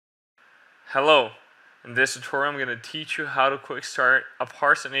Hello, in this tutorial I'm going to teach you how to quick start a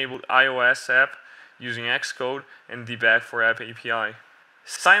parse-enabled iOS app using Xcode and the Bag4App API.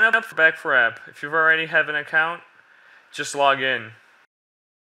 Sign up for Bag4App. If you already have an account, just log in.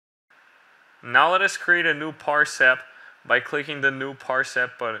 Now let us create a new parse app by clicking the New Parse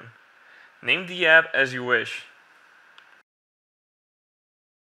App button. Name the app as you wish.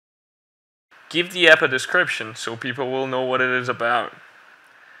 Give the app a description so people will know what it is about.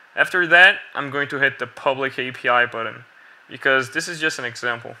 After that, I'm going to hit the Public API button, because this is just an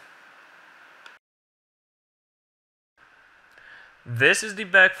example. This is the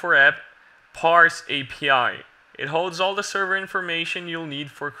Bag4App Parse API. It holds all the server information you'll need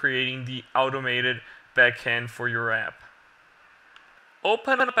for creating the automated backend for your app.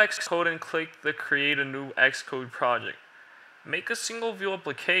 Open up Xcode and click the Create a New Xcode project. Make a single view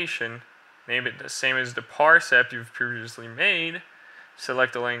application, name it the same as the parse app you've previously made.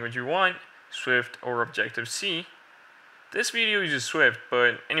 Select the language you want, Swift or Objective-C. This video uses Swift,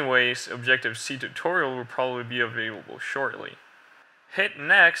 but anyways, Objective-C tutorial will probably be available shortly. Hit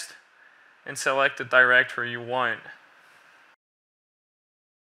Next and select the directory you want.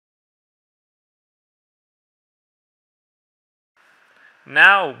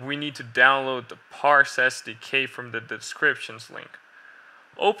 Now we need to download the Parse SDK from the descriptions link.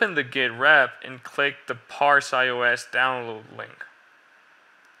 Open the Git rep and click the Parse iOS download link.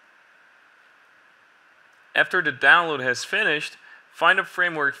 After the download has finished, find the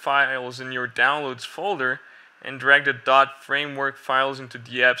framework files in your downloads folder and drag the .framework files into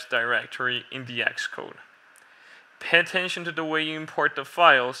the apps directory in the Xcode. Pay attention to the way you import the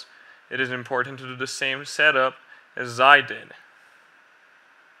files. It is important to do the same setup as I did.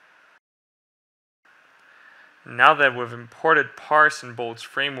 Now that we've imported Parse and Bolt's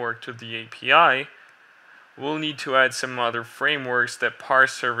framework to the API, we'll need to add some other frameworks that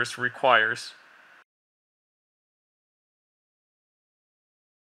Parse service requires.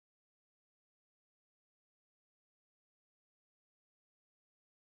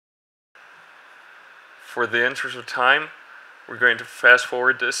 For the interest of time, we're going to fast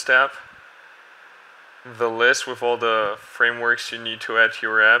forward this step. The list with all the frameworks you need to add to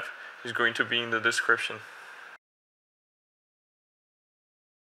your app is going to be in the description.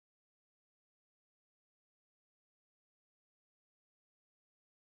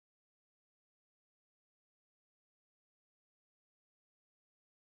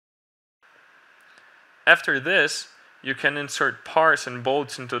 After this, you can insert Parse and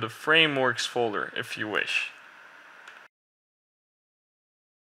Bolts into the Frameworks folder if you wish.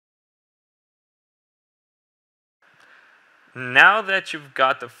 Now that you've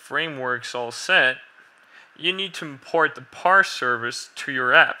got the frameworks all set, you need to import the Parse service to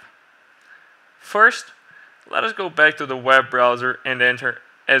your app. First, let us go back to the web browser and enter,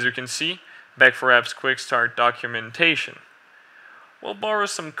 as you can see, Bag4App's Quickstart documentation. We'll borrow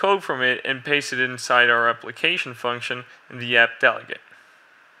some code from it and paste it inside our application function in the app delegate.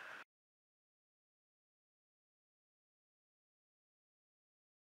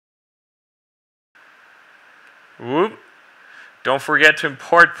 Whoop! Don't forget to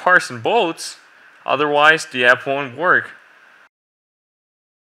import Parse and Bolts, otherwise the app won't work.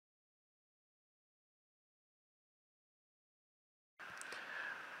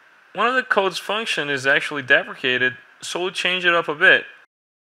 One of the code's function is actually deprecated, so we'll change it up a bit.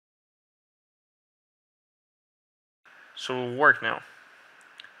 So it'll work now.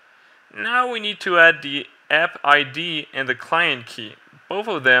 Now we need to add the app ID and the client key. Both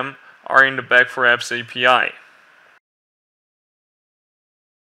of them are in the Bag4App's API.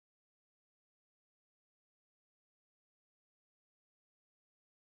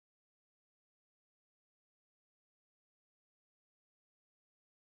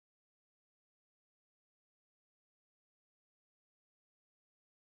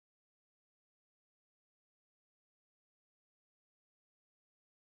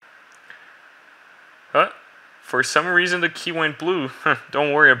 For some reason the key went blue.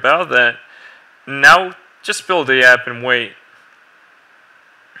 Don't worry about that. Now just build the app and wait.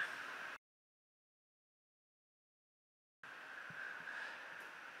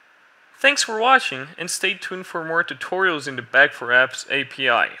 Thanks for watching, and stay tuned for more tutorials in the Bag4App's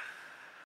API.